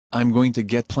I'm going to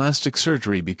get plastic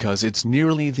surgery because it's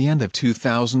nearly the end of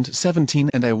 2017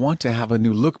 and I want to have a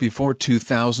new look before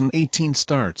 2018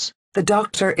 starts. The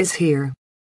doctor is here.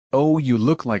 Oh, you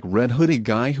look like Red Hoodie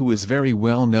Guy, who is very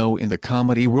well known in the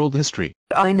comedy world history.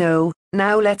 I know.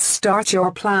 Now let's start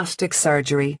your plastic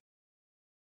surgery.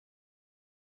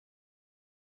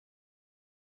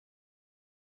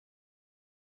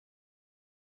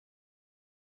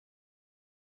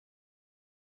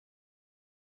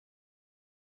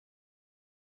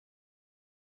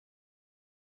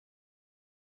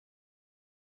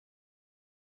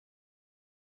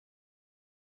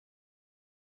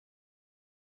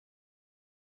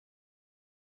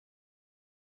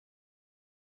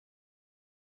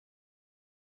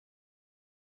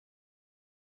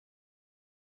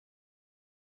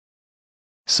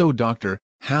 So doctor,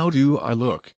 how do I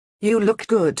look? You look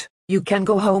good. You can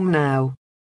go home now.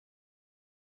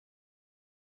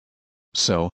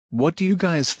 So, what do you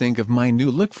guys think of my new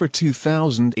look for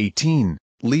 2018?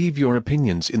 Leave your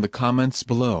opinions in the comments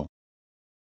below.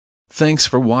 Thanks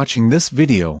for watching this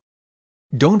video.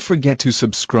 Don't forget to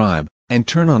subscribe, and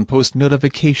turn on post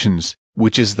notifications,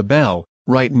 which is the bell,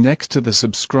 right next to the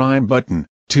subscribe button,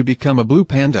 to become a Blue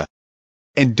Panda.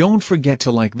 And don't forget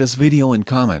to like this video and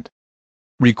comment.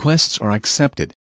 Requests are accepted.